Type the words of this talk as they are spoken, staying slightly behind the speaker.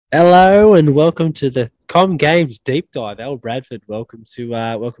Hello and welcome to the Com Games deep dive. Al Bradford, welcome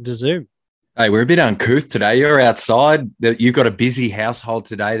to Zoom. Hey, we're a bit uncouth today. You're outside. You've got a busy household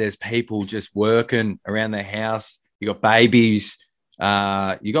today. There's people just working around their house. You got babies. You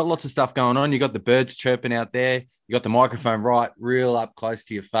got lots of stuff going on. You got the birds chirping out there. You got the microphone right, real up close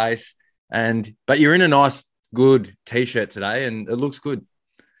to your face. But you're in a nice, good t-shirt today, and it looks good.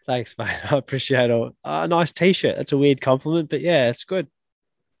 Thanks, mate. I appreciate it. A nice t-shirt. That's a weird compliment, but yeah, it's good.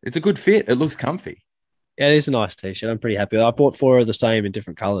 It's a good fit. It looks comfy. Yeah, it is a nice t-shirt. I'm pretty happy. I bought four of the same in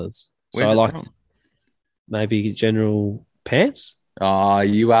different colors, so Where's I it like from? maybe general pants. Oh,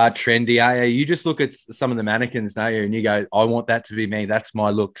 you are trendy, eh? You just look at some of the mannequins, don't you? And you go, I want that to be me. That's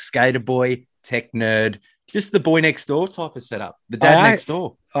my look. Skater boy, tech nerd, just the boy next door type of setup. The dad I next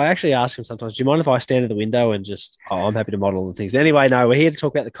door. I actually ask him sometimes, do you mind if I stand at the window and just, I'm happy to model the things. Anyway, no, we're here to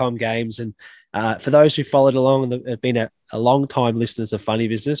talk about the Com Games. And for those who followed along and have been a long time listeners of Funny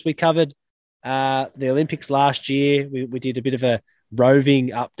Business, we covered the Olympics last year. We did a bit of a roving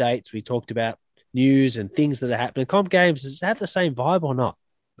updates. We talked about news and things that are happening. Com Games, does it have the same vibe or not?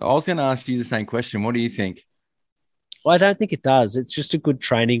 I was going to ask you the same question. What do you think? Well, I don't think it does. It's just a good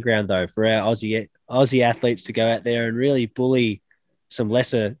training ground, though, for our Aussie athletes to go out there and really bully some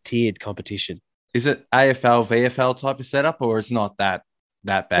lesser tiered competition. Is it AFL, VFL type of setup, or it's not that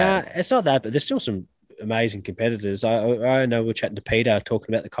Nah, bad? it's not that, but there's still some amazing competitors. I know we're chatting to Peter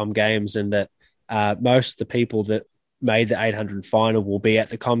talking about the Com Games and that most of the people that made the 800 final will be at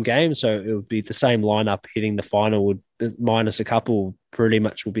the Com Games, so it would be the same lineup hitting the final would minus a couple pretty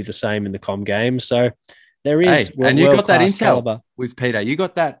much will be the same in the Com Games. So there is Hey, and you world got that class intel caliber. with Peter. You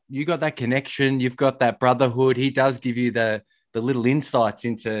got that connection. You've got that brotherhood. He does give you the little insights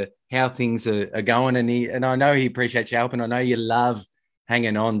into how things are going, and I know he appreciates you helping. I know you love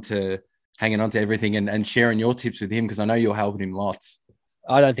hanging on to hanging on to everything and sharing your tips with him because I know you're helping him lots.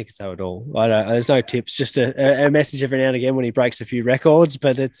 I don't think it's so at all. I don't. There's no tips. Just a message every now and again when he breaks a few records.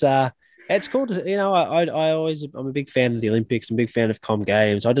 But it's cool to I always I'm a big fan of the Olympics. I'm a big fan of Com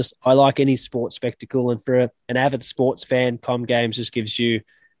Games. I like any sports spectacle, and for an avid sports fan, Com Games just gives you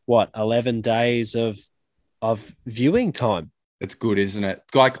what 11 days of viewing time. It's good, isn't it?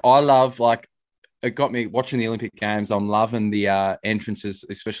 Like I love like it got me watching the Olympic Games. I'm loving the entrances,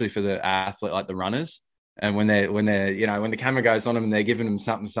 especially for the athlete, like the runners. And when they're when the camera goes on them and they're giving them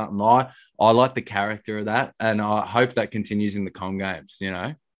something, I like the character of that, and I hope that continues in the Com Games.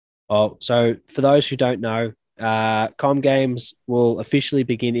 Oh, so for those who don't know, Com Games will officially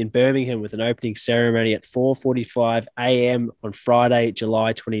begin in Birmingham with an opening ceremony at 4:45 a.m. on Friday,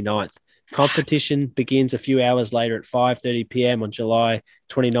 July 29th. Competition begins a few hours later at 5:30 p.m. on July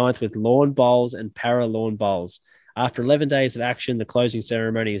 29th with lawn bowls and para lawn bowls. After 11 days of action, the closing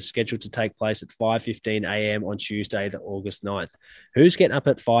ceremony is scheduled to take place at 5:15 a.m. on Tuesday, the August 9th. Who's getting up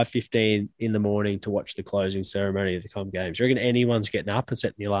at 5:15 in the morning to watch the closing ceremony of the Com Games? You reckon anyone's getting up and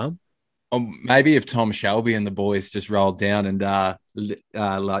setting the alarm? Maybe if Tom Shelby and the boys just rolled down and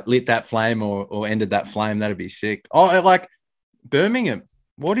like lit that flame or ended that flame, that'd be sick. Oh, like Birmingham.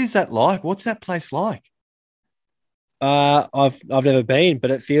 What is that like? What's that place like? I've never been, but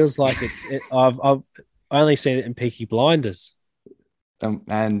it feels like I've only seen it in Peaky Blinders.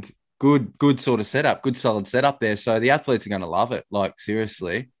 And good sort of setup, good solid setup there. So the athletes are going to love it. Like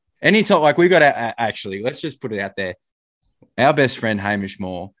seriously, anytime like we got actually, let's just put it out there. Our best friend Hamish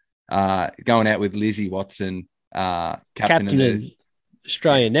Moore, going out with Lizzie Watson, captain of Captain of the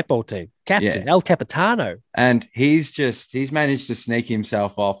Australian netball team, yeah, Captain El Capitano. and he's managed to sneak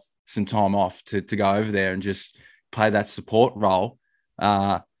himself off some time off to go over there and just play that support role.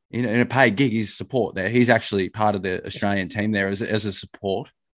 In a paid gig, he's support there. He's actually part of the Australian team there as a support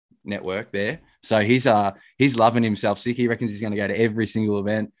network there. So he's loving himself sick. He reckons he's going to go to every single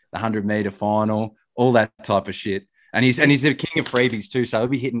event, the 100-meter final, all that type of shit. And he's the king of freebies too. So he'll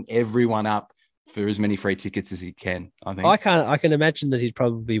be hitting everyone up for as many free tickets as he can, I think. I can imagine that he's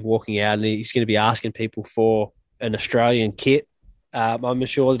probably be walking out and he's going to be asking people for an Australian kit. I'm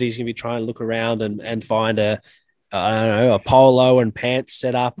sure that he's going to be trying to look around and find I don't know, a polo and pants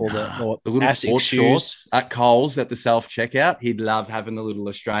set up or The little Asics sports shoes. shorts at Coles at the self checkout. He'd love having the little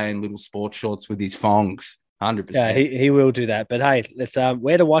Australian little sports shorts with his fongs. Yeah, 100%. he will do that. But hey, let's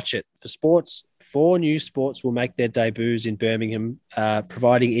where to watch it for sports. Four new sports will make their debuts in Birmingham,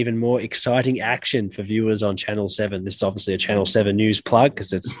 providing even more exciting action for viewers on Channel 7. This is obviously a Channel 7 news plug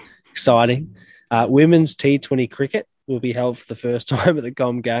because it's exciting. Women's T20 cricket will be held for the first time at the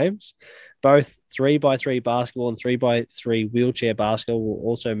Com Games. Both 3x3 basketball and 3x3 wheelchair basketball will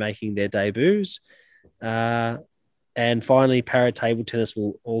also making their debuts. Uh, and finally, para table tennis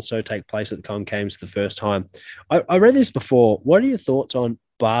will also take place at the Com Games for the first time. I read this before. What are your thoughts on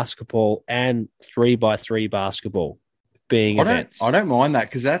basketball and 3x3 basketball being events. I don't mind that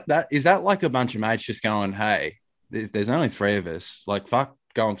because that is that like a bunch of mates just going, hey, there's only three of us. Like, fuck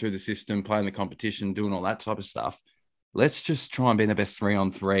going through the system, playing the competition, doing all that type of stuff. Let's just try and be the best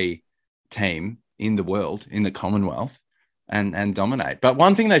 3-on-3 team in the world, in the Commonwealth, and dominate. But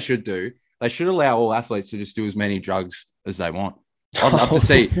one thing they should do, they should allow all athletes to just do as many drugs as they want. I'd love to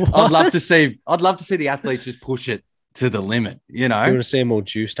see. I'd love to see the athletes just push it to the limit. You know, you want to see them all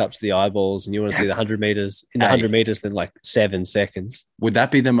juiced up to the eyeballs, and you want to see the 100 meters in the 100 meters in like 7 seconds. Would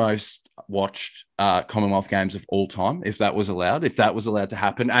that be the most watched Commonwealth Games of all time if that was allowed? If that was allowed to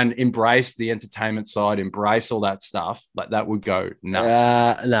happen, and embrace the entertainment side, embrace all that stuff, like that would go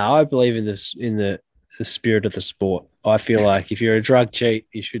nuts. No, I believe in this in the spirit of the sport. I feel like if you're a drug cheat,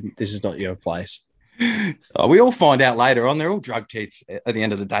 you shouldn't. This is not your place. We all find out later on. They're all drug cheats at the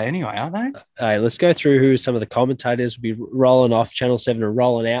end of the day anyway, aren't they? Hey, let's go through who some of the commentators will be rolling off Channel 7 and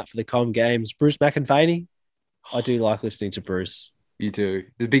rolling out for the Com Games. Bruce McInfaney. I do like listening to Bruce. You do.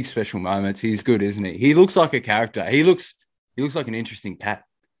 The big special moments. He's good, isn't he? He looks like a character. He looks like an interesting Pat.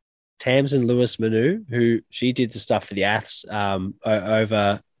 Tamsin Lewis Manu, who she did the stuff for the Aths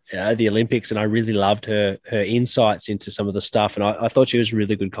over the Olympics, and I really loved her insights into some of the stuff, and I thought she was a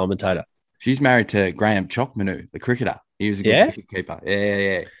really good commentator. She's married to Graham Chalk Manu, the cricketer. He was a good wicket keeper.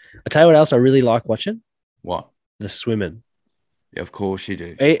 Yeah. I tell you what else I really like watching. What? The swimming. Yeah, of course you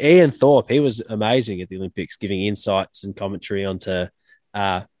do. Ian Thorpe, he was amazing at the Olympics, giving insights and commentary onto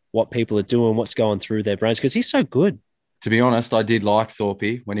what people are doing, what's going through their brains, because he's so good. To be honest, I did like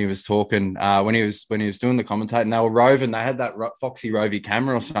Thorpe when he was talking, when he was doing the commentating. They were roving. They had that Foxy Rovey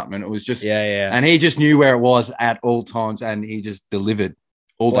camera or something. And it was just and he just knew where it was at all times, and he just delivered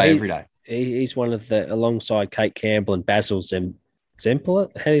all day, every day. He's one of the alongside Kate Campbell and Basil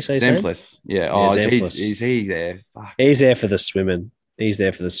Zempler. How do you say his Zemplis? name? Yeah. Oh, is he there? Fuck. He's there for the swimming.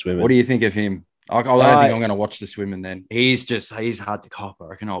 What do you think of him? I don't think I'm going to watch the swimming then. He's hard to cop. I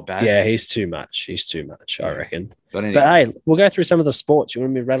reckon. Old Baz. Yeah, he's too much. I reckon. But hey, we'll go through some of the sports. You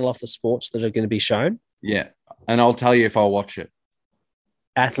want me to rattle off the sports that are going to be shown? Yeah, and I'll tell you if I'll watch it.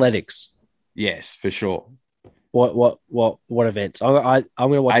 Athletics. Yes, for sure. What events? I'm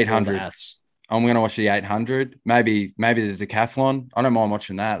going to watch 800. I'm going to watch the 800. Maybe the decathlon. I don't mind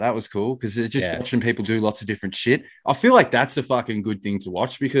watching that. That was cool because it's just watching people do lots of different shit. I feel like that's a fucking good thing to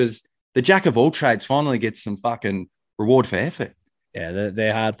watch because the jack of all trades finally gets some fucking reward for effort. Yeah,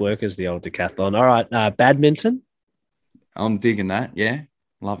 they're hard workers, the old decathlon. All right, badminton. I'm digging that. Yeah,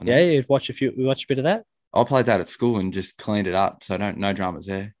 loving it. Yeah, you watch a bit of that. I played that at school and just cleaned it up, so no dramas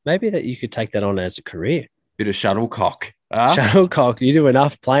there. Maybe that you could take that on as a career. Bit of shuttlecock. Shuttlecock. You do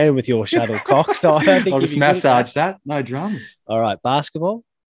enough playing with your shuttlecock, so I don't think I'll just massage that. No dramas. All right, basketball.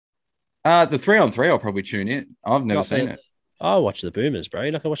 The 3-on-3, I'll probably tune in. I've never seen it. I'll watch the Boomers, bro.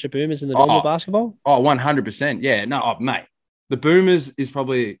 You're not gonna watch the Boomers in the normal basketball? Oh, 100%. Yeah, no, mate. The Boomers is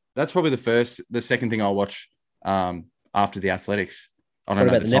probably the second thing I'll watch after the athletics. I don't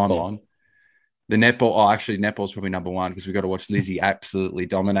know the timeline. The netball. Actually, netball's probably number one because we've got to watch Lizzie absolutely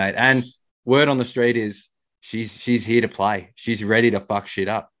dominate. And word on the street is she's here to play. She's ready to fuck shit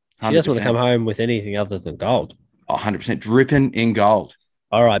up. 100%. She doesn't want to come home with anything other than gold. 100% dripping in gold.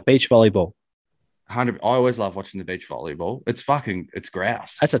 All right, beach volleyball. 100. I always love watching the beach volleyball. It's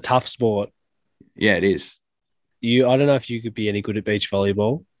grouse. That's a tough sport. Yeah, it is. I don't know if you could be any good at beach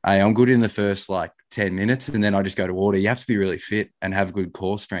volleyball. Hey, I'm good in the first 10 minutes and then I just go to water. You have to be really fit and have good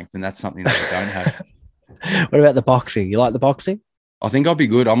core strength. And that's something that I don't have. What about the boxing? You like the boxing? I think I'll be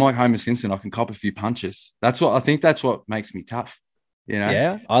good. I'm like Homer Simpson. I can cop a few punches. That's what makes me tough. You know?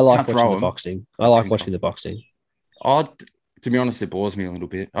 Yeah, I like watching the boxing. I like watching the boxing. To be honest, it bores me a little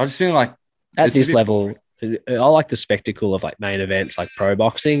bit. I just feel like at this level, I like the spectacle of main events like pro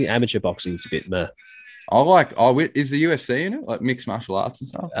boxing. Amateur boxing is a bit meh. Is the UFC in it? Like mixed martial arts and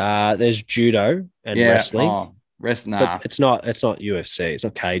stuff? There's judo and wrestling. Nah. But it's not UFC. It's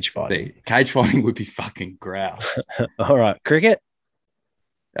not cage fighting. Cage fighting would be fucking grouse. All right. Cricket?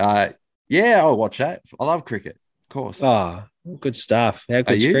 Yeah, I'll watch that. I love cricket. Of course. Oh, good stuff. How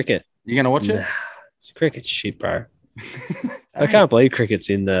good's cricket? You going to watch it? Nah, cricket's shit, bro. I can't believe cricket's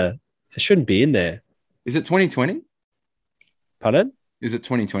in the... It shouldn't be in there. Is it 2020? Pardon? Is it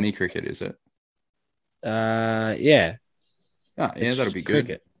 2020 cricket, is it? Yeah. Oh, yeah, that'll be good.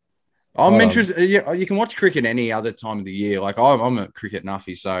 Cricket. I'm interested. Yeah, you can watch cricket any other time of the year. Like I'm a cricket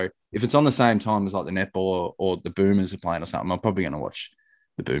nuffy, so if it's on the same time as the netball or the Boomers are playing or something, I'm probably going to watch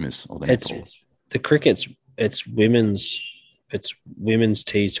the Boomers or the netball. The cricket's it's women's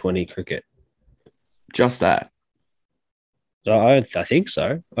T20 cricket. Just that. I think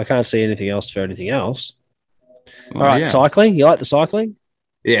so. I can't see anything else for anything else. All right, cycling. You like the cycling?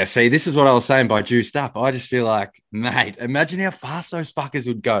 Yeah, see, this is what I was saying by juiced up. I just feel like, mate, imagine how fast those fuckers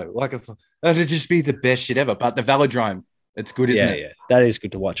would go. Like, if it'd just be the best shit ever. But the velodrome, it's good, isn't Yeah, it? yeah. That is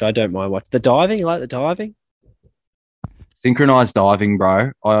good to watch. I don't mind watching the diving. You like the diving? Synchronized diving,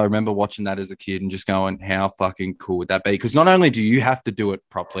 bro. I remember watching that as a kid and just going, how fucking cool would that be? Because not only do you have to do it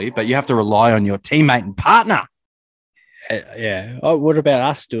properly, but you have to rely on your teammate and partner. Yeah. Oh, what about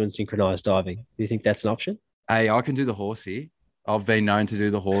us doing synchronized diving? Do you think that's an option? Hey, I can do the horsey. I've been known to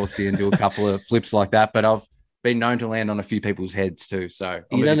do the horsey and do a couple of flips like that, but I've been known to land on a few people's heads too. So I'm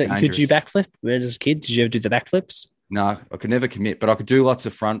You a done bit it? Could you dangerous. backflip? When as a kid, did you ever do the backflips? No, I could never commit, but I could do lots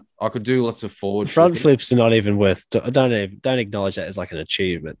of front. I could do lots of forward Front flipping. flips are not even worth. Don't acknowledge that as like an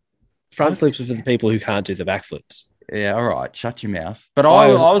achievement. Front I've, flips are for the people who can't do the backflips. yeah, all right. Shut your mouth. But I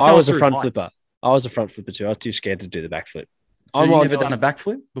was I going was a through front heights. flipper. I was a front flipper too. I was too scared to do the backflip. So I'm you on. never done a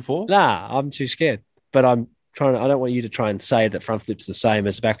backflip before? Nah, I'm too scared. But I'm trying. I don't want you to try and say that front flip's the same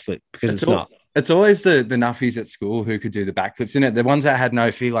as a backflip because it's not. It's always the nuffies at school who could do the backflips, isn't it? The ones that had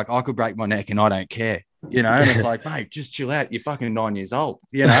no fear, like I could break my neck and I don't care, you know? And it's like, mate, just chill out. You're fucking 9 years old,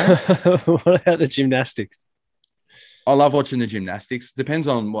 you know? What about the gymnastics? I love watching the gymnastics. Depends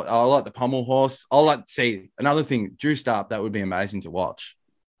on what I like the pommel horse. I like to see another thing, juiced up. That would be amazing to watch.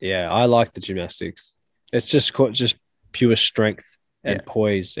 Yeah, I like the gymnastics. It's just pure strength and Yeah.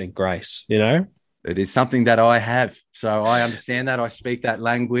 poise and grace. You know. It is something that I have. So I understand that. I speak that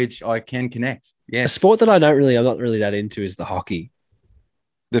language. I can connect. A Yes. sport that I'm not really that into is the hockey.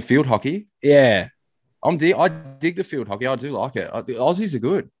 The field hockey. Yeah, I dig the field hockey. I do like it. The Aussies are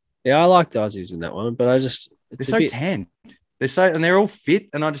good. yeah, I like the Aussies in that one, but it's They're a so bit. tan. And they're all fit.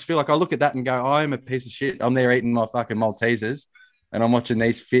 And I just feel like I look at that and go, I'm a piece of shit. I'm there eating my fucking Maltesers and I'm watching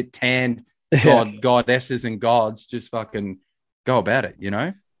these fit, tanned goddesses and gods just fucking go about it, you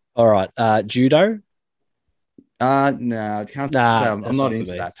know? All right, judo. No, I can't Nah, say I'm that's not not for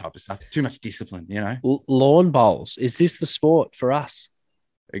into me. that type of stuff. Too much discipline, you know? Lawn bowls. Is this the sport for us?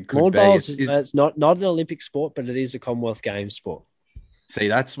 It could Lawn be. bowls. It's not an Olympic sport, but it is a Commonwealth Games sport. See,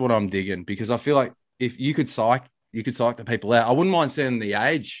 that's what I'm digging because I feel like if you could psych the people out. I wouldn't mind seeing the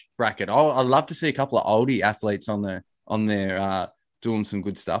age bracket. I'd love to see a couple of oldie athletes on there doing some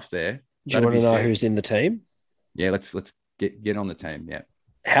good stuff there. Do you That'd want to be know sick. who's in the team? Yeah, let's get on the team. Yeah.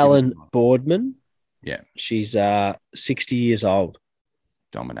 Helen Boardman. Yeah. She's 60 years old.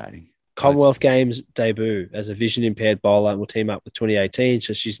 Dominating. Commonwealth Games debut as a vision impaired bowler and will team up with 2018.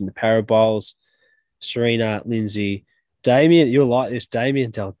 So she's in the para bowls. Serena, Lindsay, Damien, you'll like this.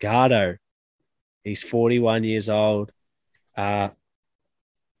 Damien Delgado. He's 41 years old. I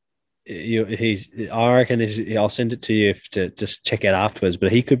reckon I'll send it to you to just check out afterwards,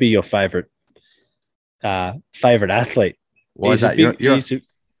 but he could be your favorite athlete. Why is that?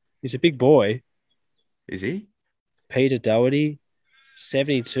 He's a big boy. Is he? Peter Doherty,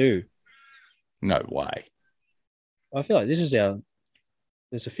 72. No way. I feel like there's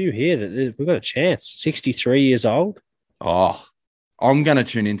a few here that we've got a chance. 63 years old. Oh, I'm going to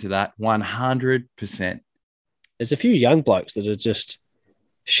tune into that 100%. There's a few young blokes that are just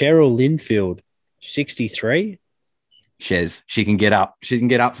Cheryl Linfield, 63. Shez, she can get up. She can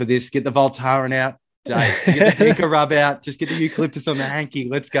get up for this. Get the Voltaren out. Dave, get the Dinka rub out. Just get the eucalyptus on the hanky.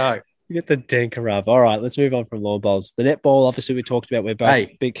 Let's go. You get the Denker rub. All right, let's move on from lawn bowls. The netball, obviously, we talked about. We're both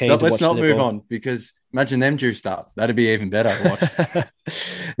big keen to watch. Let's not the move netball. on because imagine them juiced up. That'd be even better to watch.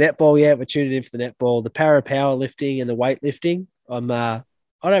 Netball, yeah, we're tuning in for the netball. The para powerlifting and the weightlifting. I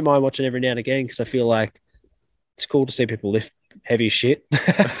don't mind watching every now and again because I feel like it's cool to see people lift heavy shit.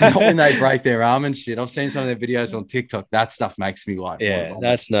 Not when they break their arm and shit. I've seen some of their videos on TikTok. That stuff makes me like, yeah,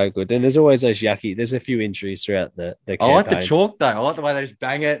 that's no good. And there's always those yucky. There's a few injuries throughout the I campaign. like the chalk though. I like the way they just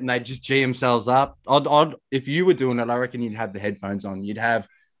bang it and they just G themselves up. I'd if you were doing it, I reckon you'd have the headphones on. You'd have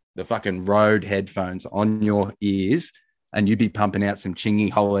the fucking Rode headphones on your ears and you'd be pumping out some Chingy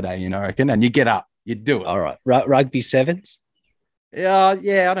Holiday, you know, I reckon. And you get up, you'd do it. All right, rugby sevens,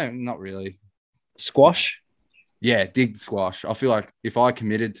 Yeah, not really. squash. Yeah, dig squash. I feel like if I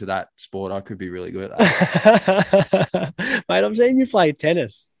committed to that sport, I could be really good at that. Mate, I'm seeing you play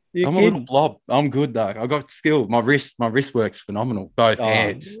tennis. I'm a little blob. I'm good though. I got skill. My wrist works phenomenal. Both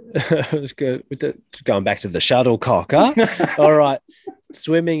hands. It's good. Going back to the shuttlecock, huh? All right.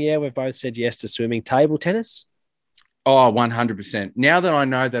 Swimming, yeah, we've both said yes to swimming. Table tennis? Oh, 100%. Now that I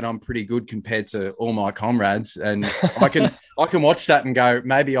know that I'm pretty good compared to all my comrades, and I can watch that and go,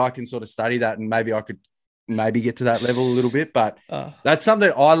 maybe I can sort of study that, and maybe I could get to that level a little bit. But that's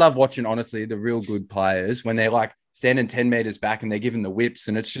something I love watching. Honestly, the real good players when they're like standing 10 meters back and they're giving the whips,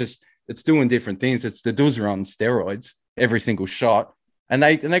 and it's doing different things. It's the dozer on steroids every single shot, and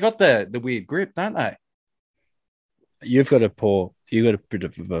they got the weird grip, don't they? You've got a poor You got a bit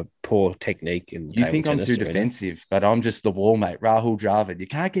of a poor technique in You table think I'm tennis too arena. defensive, but I'm just the wall mate, Rahul Dravid. You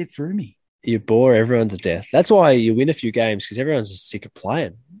can't get through me. You bore everyone to death. That's why you win a few games because everyone's just sick of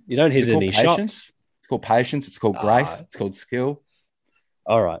playing. You don't Is hit it called any patience? shots. It's called patience. It's called grace. Ah, It's called skill.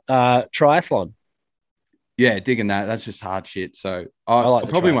 all right. Triathlon. Yeah, digging that. That's just hard shit. So I I like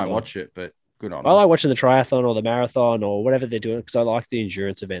the probably won't triathlon. watch it, but good on I them. like watching the triathlon or the marathon or whatever they're doing because I like the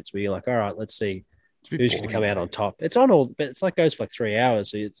endurance events where you're like, all right, let's see It's a bit who's going to come boring out though. on top. It's on all, but it's like goes for like 3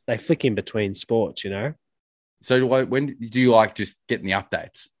 hours. So they flick in between sports, you know. So when do you like just getting the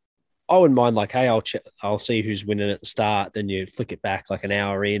updates? I wouldn't mind like, hey, I'll see who's winning at the start. Then you flick it back like an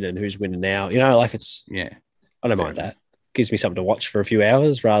hour in and who's winning now. You know, like Yeah, I don't fair mind enough. that. Gives me something to watch for a few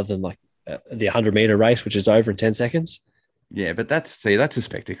hours rather than like the 100-meter race, which is over in 10 seconds Yeah, but that's a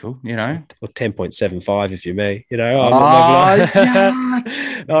spectacle, you know. or 10.75 if you're me. You know, I'm Oh, not gonna.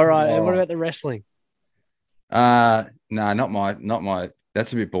 yuck. All right, and what Oh. about the wrestling? No, not my.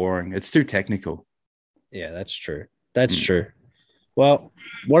 That's a bit boring. It's too technical. Yeah, that's true. That's Mm. true. Well,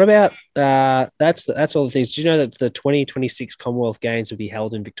 what about that's all the things. Do you know that the 2026 Commonwealth Games will be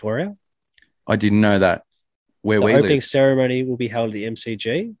held in Victoria? I didn't know that. Where The we opening live, ceremony will be held at the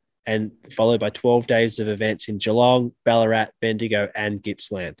MCG and followed by 12 days of events in Geelong, Ballarat, Bendigo, and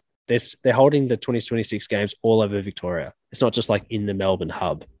Gippsland. They're holding the 2026 games all over Victoria. It's not just like in the Melbourne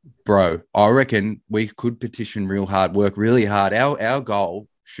hub. bro. I reckon we could petition real hard, work really hard. Our goal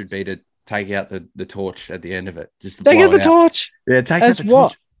should be to take out the torch at the end of it, just to They blow get the it out. torch. Yeah, take As out the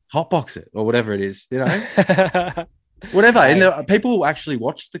what? torch, hotbox it or whatever it is. You know, whatever. Hey, And people will actually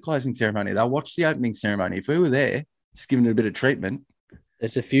watch the closing ceremony. They'll watch the opening ceremony. If we were there, just giving it a bit of treatment.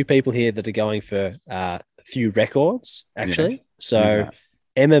 there's a few people here that are going for a few records, actually. Who's So that?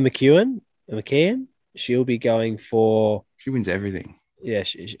 Emma McKeon, she'll be going for, She wins everything. yeah,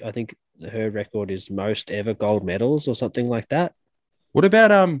 I think her record is most ever gold medals or something like that. What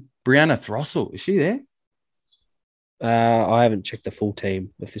about Brianna Throssell? Is she there? I haven't checked the full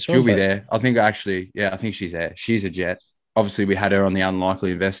team of this She'll one, be but there. I think actually, yeah, I think she's there. She's a jet. Obviously, we had her on the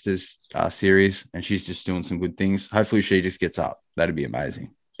Unlikely Investors series, and she's just doing some good things. Hopefully, she just gets up. That'd be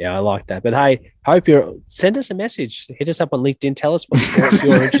amazing. yeah, I like that. But hey, send us a message. Hit us up on LinkedIn. Tell us what sports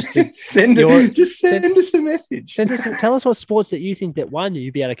you're interested. send us a message. Tell us what sports that you think that one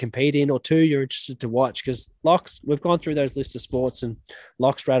you'd be able to compete in, or two you're interested to watch. Because Locks, we've gone through those lists of sports, and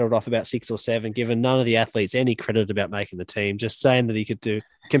Locks rattled off about 6 or 7, given none of the athletes any credit about making the team. Just saying that he could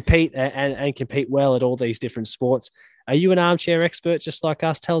compete and compete well at all these different sports. Are you an armchair expert just like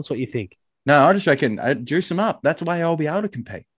us? Tell us what you think. No, I just reckon juice them up. That's the way I'll be able to compete.